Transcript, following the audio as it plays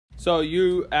So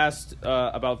you asked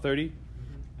about 30.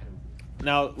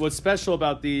 Now, what's special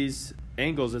about these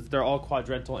angles is they're all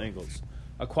quadrantal angles.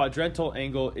 A quadrantal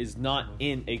angle is not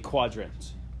in a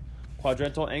quadrant.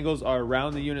 Quadrantal angles are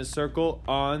around the unit circle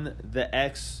on the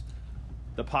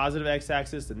positive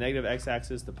x-axis, the negative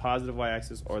x-axis, the positive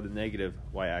y-axis, or the negative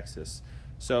y-axis.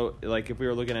 So, like if we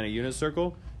were looking at a unit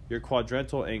circle, your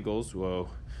quadrantal angles, wow,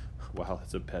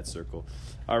 that's a pet circle,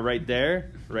 are right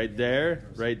there, right there,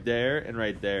 right there, and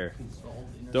right there.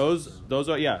 Those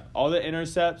are, yeah, all the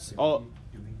intercepts, all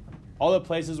the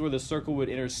places where the circle would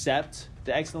intercept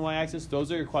the x and the y-axis,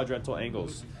 those are your quadrantal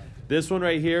angles. This one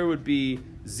right here would be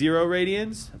 0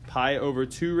 radians, pi over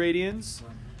 2 radians.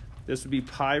 This would be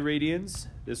pi radians.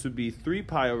 This would be 3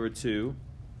 pi over 2.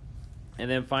 And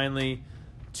then finally,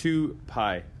 2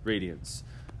 pi radians.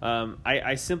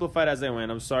 I simplified as I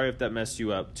went. I'm sorry if that messed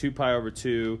you up. 2 pi over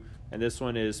 2, and this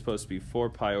one is supposed to be 4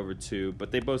 pi over 2,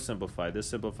 but they both simplify. This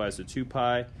simplifies to 2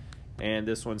 pi, and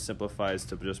this one simplifies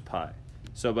to just pi.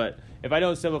 So, but if I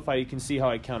don't simplify, you can see how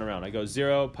I count around. I go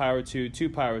 0, pi over 2, 2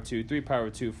 pi over 2, 3 pi over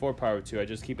 2, 4 pi over 2. I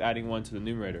just keep adding 1 to the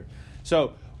numerator.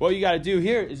 So what you got to do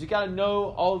here is you got to know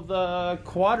all the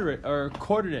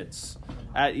coordinates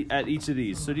at each of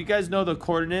these. So do you guys know the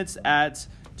coordinates at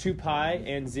 2 pi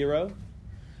and 0?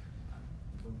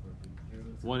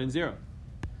 1 and 0.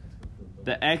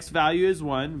 The x value is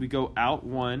 1. We go out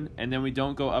 1, and then we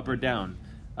don't go up or down.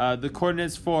 The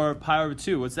coordinates for pi over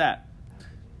 2, what's that?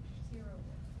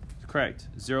 Correct.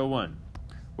 0, 1.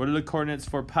 What are the coordinates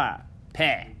for pi?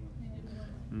 Pi.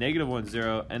 Negative 1,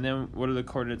 0. And then what are the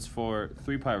coordinates for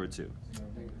 3 pi over 2?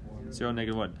 0,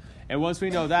 negative 1. And once we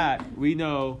know that, we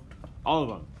know all of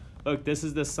them. Look, this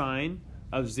is the sine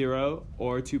of 0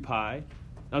 or 2 pi.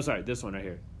 Oh, sorry, this one right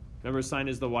here. Remember, sine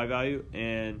is the y value,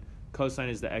 and cosine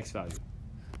is the x value.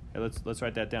 Okay, let's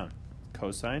write that down.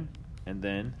 Cosine, and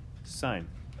then sine.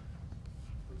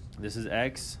 This is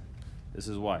x. This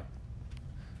is y.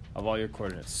 Of all your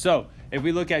coordinates. So, if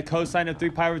we look at cosine of 3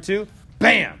 pi over 2,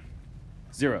 bam!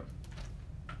 0.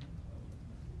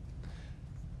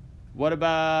 What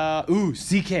about,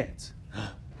 secant?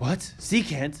 What?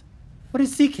 Secant? What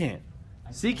is secant?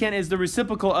 Secant is the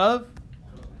reciprocal of?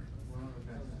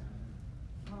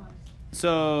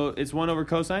 So, it's 1 over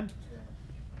cosine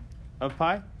of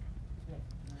pi?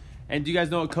 And do you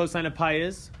guys know what cosine of pi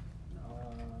is?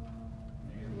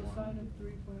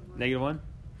 Negative 1?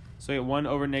 So you get 1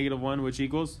 over negative 1, which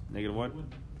equals negative 1.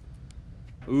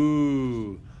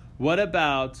 Ooh. What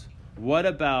about,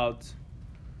 looking.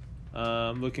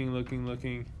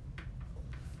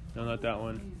 No, not that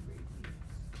one.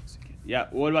 Yeah,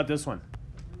 what about this one?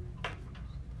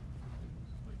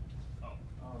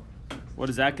 What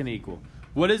is that going to equal?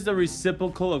 What is the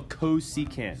reciprocal of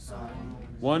cosecant?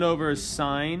 1 over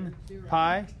sine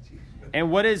pi.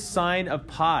 And what is sine of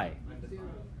pi?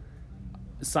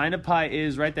 Sine of pi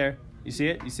is right there. You see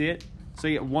it? You see it? So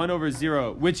you get 1 over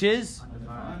 0, which is?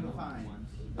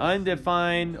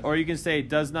 Undefined. Or you can say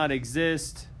does not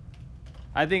exist.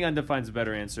 I think undefined is a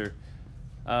better answer.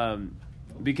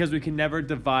 Because we can never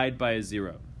divide by a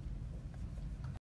 0.